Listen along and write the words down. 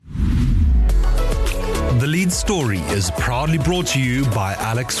The Lead Story is proudly brought to you by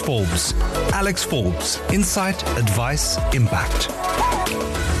Alexforbes. Alexforbes, insight, advice, impact.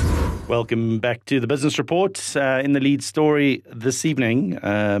 Welcome back to the Business Report. In the Lead Story this evening,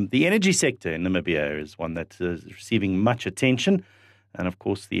 the energy sector in Namibia is one that is receiving much attention. And of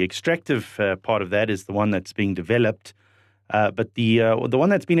course, the extractive part of that is the one that's being developed. But the one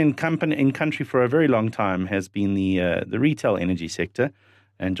that's been in country for a very long time has been the retail energy sector.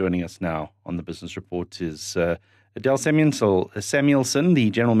 And joining us now on the Business Report is Adell Samuelson, the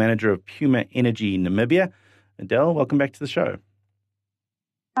General Manager of Puma Energy Namibia. Adell, welcome back to the show.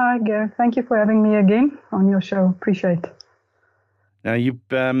 Hi, Gary. Thank you for having me again on your show. Appreciate it. Now,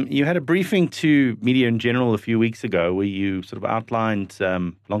 you had a briefing to media in general a few weeks ago where you sort of outlined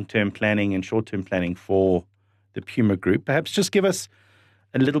long-term planning and short-term planning for the Puma Group. Perhaps just give us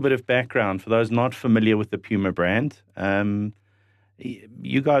a little bit of background for those not familiar with the Puma brand.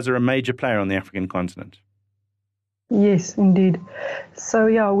 You guys are a major player on the African continent. Yes, indeed. So,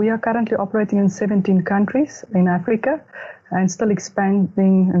 we are currently operating in 17 countries in Africa and still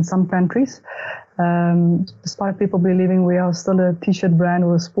expanding in some countries. Despite people believing we are still a t-shirt brand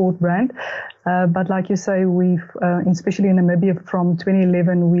or a sport brand. But like you say, we've, especially in Namibia from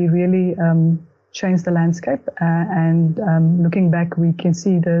 2011, we really changed the landscape. And looking back, we can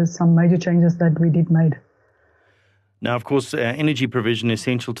see there's some major changes that we did made. Now, of course, energy provision is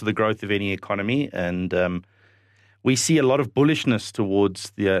essential to the growth of any economy, and we see a lot of bullishness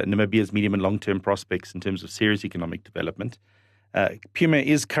towards Namibia's medium and long-term prospects in terms of serious economic development. Puma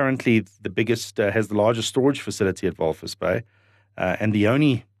is currently the biggest, has the largest storage facility at Walvis Bay, and the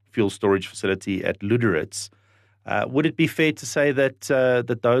only fuel storage facility at Luderitz. Would it be fair to say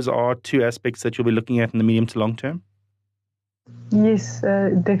that those are two aspects that you'll be looking at in the medium to long term? Yes,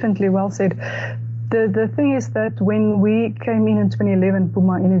 definitely. Well said. The thing is that when we came in 2011,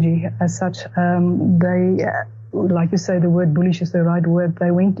 Puma Energy, as such, they, like you say, the word bullish is the right word.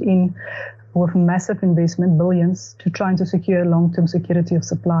 They went in with massive investment, billions, to trying to secure long-term security of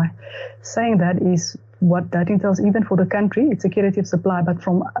supply. Saying that is what that entails, even for the country, it's security of supply. But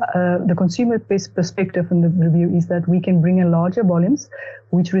from the consumer perspective in the review is that we can bring in larger volumes,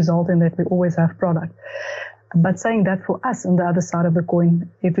 which result in that we always have product. But saying that for us on the other side of the coin,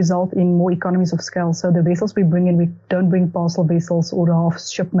 it results in more economies of scale. So the vessels we bring in, we don't bring parcel vessels or half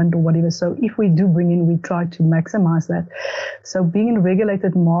shipment or whatever. So if we do bring in, we try to maximize that. So being in a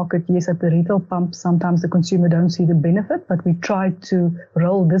regulated market, yes, at the retail pump, sometimes the consumer don't see the benefit, but we try to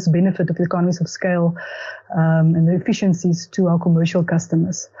roll this benefit of the economies of scale and the efficiencies to our commercial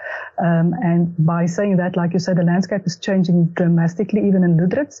customers. And by saying that, like you said, the landscape is changing dramatically, even in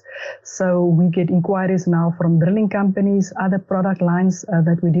Luderitz. So we get inquiries now from drilling companies, other product lines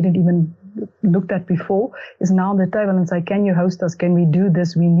that we didn't even looked at before is now on the table and say, can you host us? Can we do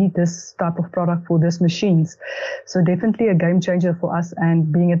this? We need this type of product for these machines. So definitely a game changer for us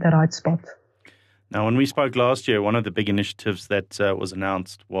and being at the right spot. Now, when we spoke last year, one of the big initiatives that was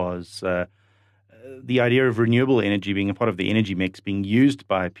announced was the idea of renewable energy being a part of the energy mix being used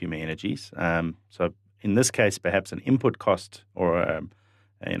by Puma Energies. So in this case, perhaps an input cost or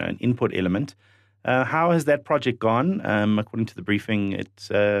an input element. How has that project gone? According to the briefing,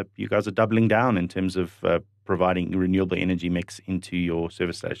 you guys are doubling down in terms of providing renewable energy mix into your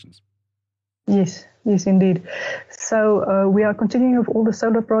service stations. Yes, indeed. So we are continuing with all the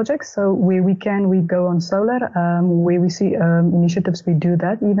solar projects. So where we can, we go on solar. Where we see initiatives, we do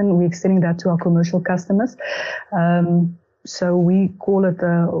that. Even we're extending that to our commercial customers. So we call it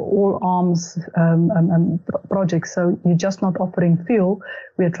all arms project. So you're just not offering fuel.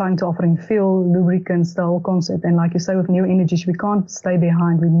 We are trying to offering fuel, lubricants, the whole concept. And like you say, with new energies, we can't stay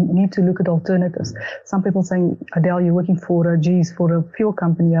behind. We need to look at alternatives. Some people saying, Adell, you're working for a fuel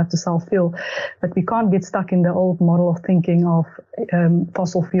company. You have to sell fuel. But we can't get stuck in the old model of thinking of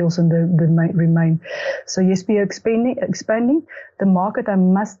fossil fuels and the remain. So yes, we are expanding. The market, I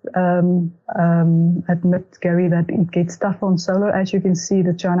must admit, Gary, that it gets tough on solar. As you can see,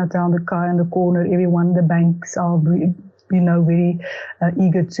 the Chinatown, the car in the corner, everyone, the banks are very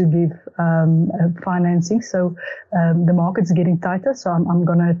eager to give financing. So the market's getting tighter, so I'm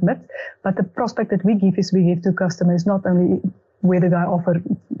going to admit. But the prospect that we give is we give to customers not only whether they offer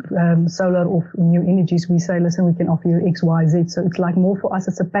solar or new energies, we say, listen, we can offer you X, Y, Z. So it's like more for us,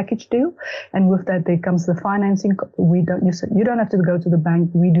 it's a package deal. And with that, there comes the financing. You don't have to go to the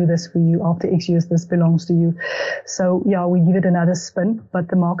bank. We do this for you. After X years, this belongs to you. So yeah, we give it another spin, but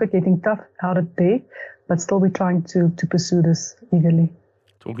the market getting tough out of there, but still we're trying to pursue this eagerly.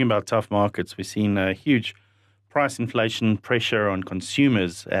 Talking about tough markets, we've seen a huge price inflation pressure on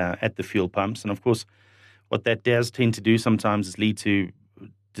consumers at the fuel pumps. And of course, what that does tend to do sometimes is lead to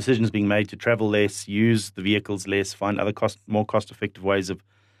decisions being made to travel less, use the vehicles less, find other more cost-effective ways of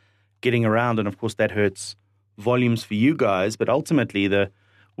getting around. And, of course, that hurts volumes for you guys. But ultimately,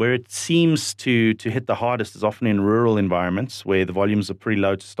 where it seems to hit the hardest is often in rural environments where the volumes are pretty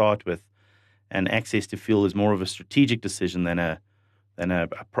low to start with, and access to fuel is more of a strategic decision than a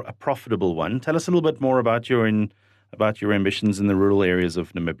profitable one. Tell us a little bit more about your ambitions in the rural areas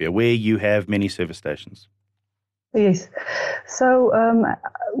of Namibia, where you have many service stations. Yes. So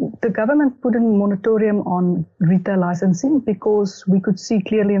the government put a moratorium on retail licensing because we could see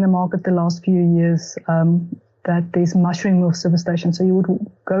clearly in the market the last few years that there's mushroom of service stations. So you would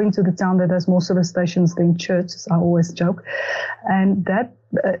go into the town that has more service stations than churches, I always joke. And that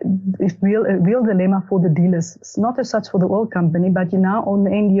is a real dilemma for the dealers. It's not as such for the oil company, but now on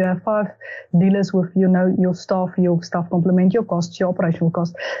the end you have 5 dealers with, your staff complement your costs, your operational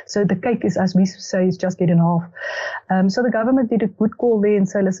costs. So the cake is, as we say, is just getting half. So the government did a good call there and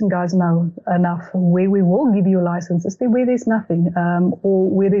say, listen guys, no, enough. Where we will give you a license is where there's nothing, or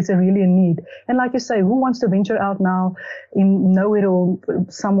where there's really a need. And like you say, who wants to venture out now in nowhere or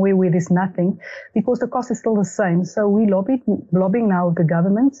somewhere where there's nothing? Because the cost is still the same. So we lobbying now the government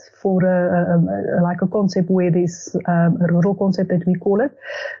for like a concept where there's a rural concept that we call it,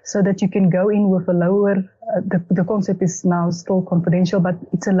 so that you can go in with a lower, the concept is now still confidential, but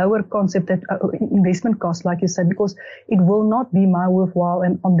it's a lower concept that investment cost, like you said, because it will not be my worthwhile.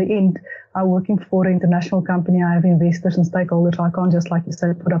 And on the end, I'm working for an international company. I have investors and stakeholders. I can't just, like you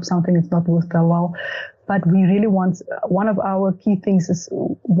said, put up something that's not worthwhile. But we really want, one of our key things is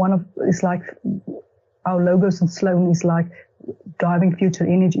like our logos and slogan is like driving future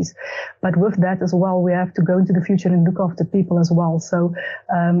energies. But with that as well, we have to go into the future and look after people as well. So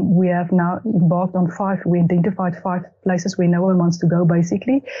we have now embarked on we identified 5 places where no one wants to go,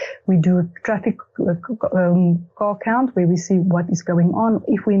 basically. We do a traffic car count where we see what is going on.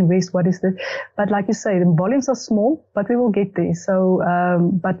 If we invest, but like you say, the volumes are small, but we will get there. So,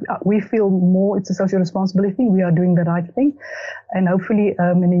 but we feel more it's a social responsibility. We are doing the right thing. And hopefully,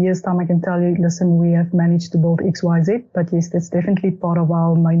 in a year's time, I can tell you, listen, we have managed to build XYZ. But yes, that's definitely part of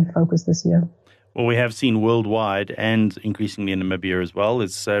our main focus this year. Well, we have seen worldwide and increasingly in Namibia as well,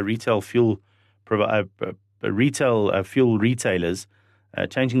 is retail fuel retailers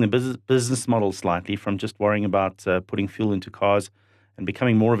changing the business model slightly from just worrying about putting fuel into cars and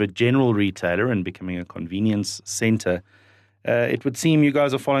becoming more of a general retailer and becoming a convenience center. It would seem you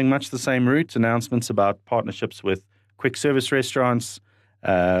guys are following much the same route, announcements about partnerships with quick service restaurants,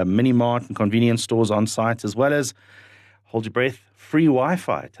 mini mart and convenience stores on site, as well as, hold your breath, free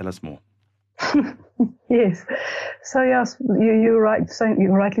Wi-Fi. Tell us more. Yes. So yes, you're right.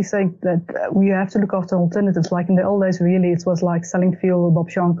 You're rightly saying that we have to look after alternatives. Like in the old days, really, it was like selling fuel, Bob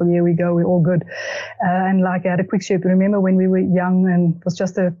Shankle, here we go, we're all good. And like I had a quick ship. Remember when we were young and it was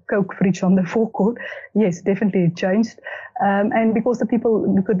just a Coke fridge on the forecourt? Yes, definitely it changed. And because the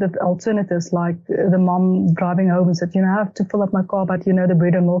people look at the alternatives, like the mom driving home and said, I have to fill up my car, but the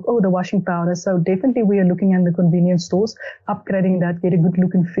bread and milk, the washing powder. So definitely we are looking at the convenience stores, upgrading that, get a good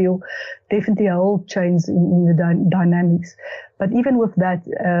look and feel. Definitely a whole change in the dynamics. But even with that,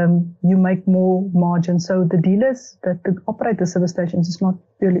 you make more margin. So the dealers that operate the service stations is not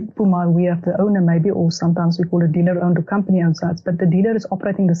purely Puma. We have the owner maybe, or sometimes we call it dealer-owned or company-owned sites. But the dealer is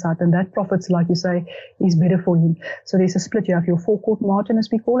operating the site, and that profits, like you say, is better for him. So there's a split. You have your forecourt margin, as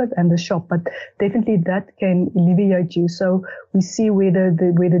we call it, and the shop. But definitely that can alleviate you. So we see where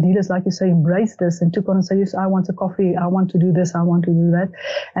the dealers, like you say, embrace this and took on and say, yes, I want a coffee, I want to do this, I want to do that.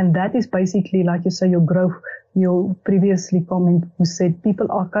 And that is basically, like you say, your growth. Your previously comment who said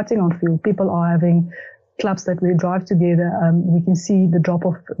people are cutting on fuel. People are having clubs that we drive together. We can see the drop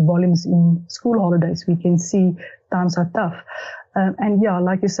of volumes in school holidays. We can see times are tough. And yeah,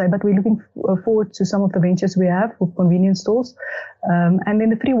 like you say, but we're looking forward to some of the ventures we have with convenience stores. And then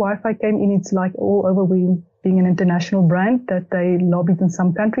the free Wi-Fi came in. It's like all over. Being an international brand that they lobbied in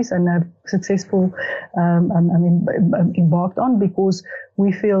some countries and have successful, embarked on, because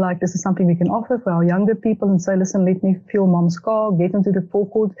we feel like this is something we can offer for our younger people and say, listen, let me fuel mom's car, get into the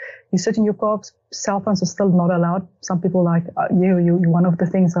forecourt. You sit in your car, cell phones are still not allowed. Some people like, one of the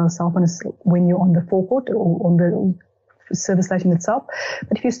things our cell phone is when you're on the forecourt or on the service station itself.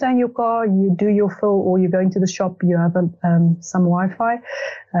 But if you stay in your car, you do your fill, or you go into the shop, you have some Wi-Fi,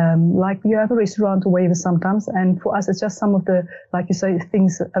 like you have a restaurant or whatever sometimes. And for us, it's just some of the, like you say,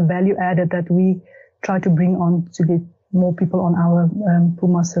 things, a value added that we try to bring on to get more people on our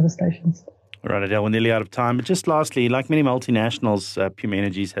Puma service stations. All right, Adell, we're nearly out of time. But just lastly, like many multinationals, Puma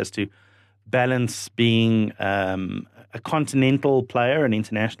Energies has to balance being a continental player, an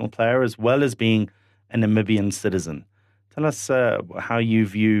international player, as well as being a Namibian citizen. Tell us how you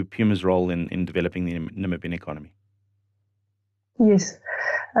view Puma's role in developing the Namibian economy. Yes.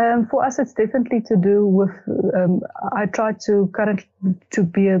 For us, it's definitely to do with, I try to currently to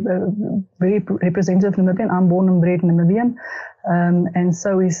be a very representative Namibian. I'm born and bred Namibian. And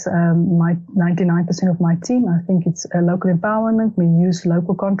so is my 99% of my team. I think it's a local empowerment. We use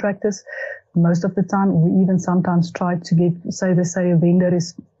local contractors most of the time. We even sometimes try to get, say a vendor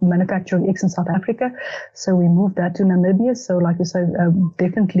is manufacturing X in South Africa. So we move that to Namibia. So like you said,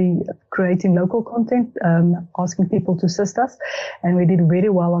 definitely creating local content, asking people to assist us. And we did very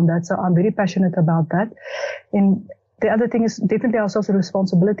well on that. So I'm very passionate about that. And the other thing is definitely our social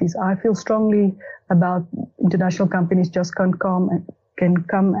responsibilities. I feel strongly about international companies just can come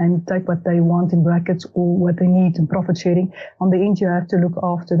and take what they want in brackets or what they need in profit sharing. On the end, you have to look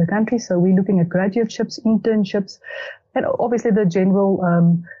after the country. So we're looking at graduateships, internships, and obviously the general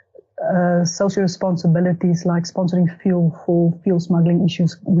social responsibilities like sponsoring fuel for fuel smuggling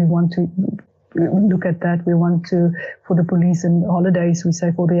issues. We want to look at that. We want to, for the police and holidays, we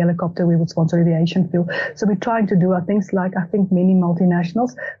say for the helicopter, we would sponsor aviation fuel. So we're trying to do things like, I think, many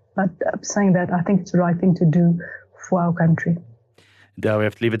multinationals, but saying that, I think it's the right thing to do for our country. Adell, we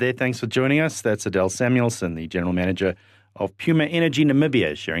have to leave it there. Thanks for joining us. That's Adell Samuelson, the General Manager of Puma Energy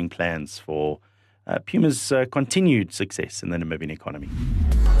Namibia, sharing plans for Puma's continued success in the Namibian economy.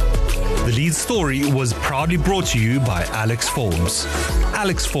 The lead story was proudly brought to you by Alexforbes.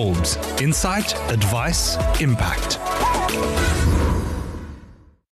 Alexforbes, insight, advice, impact.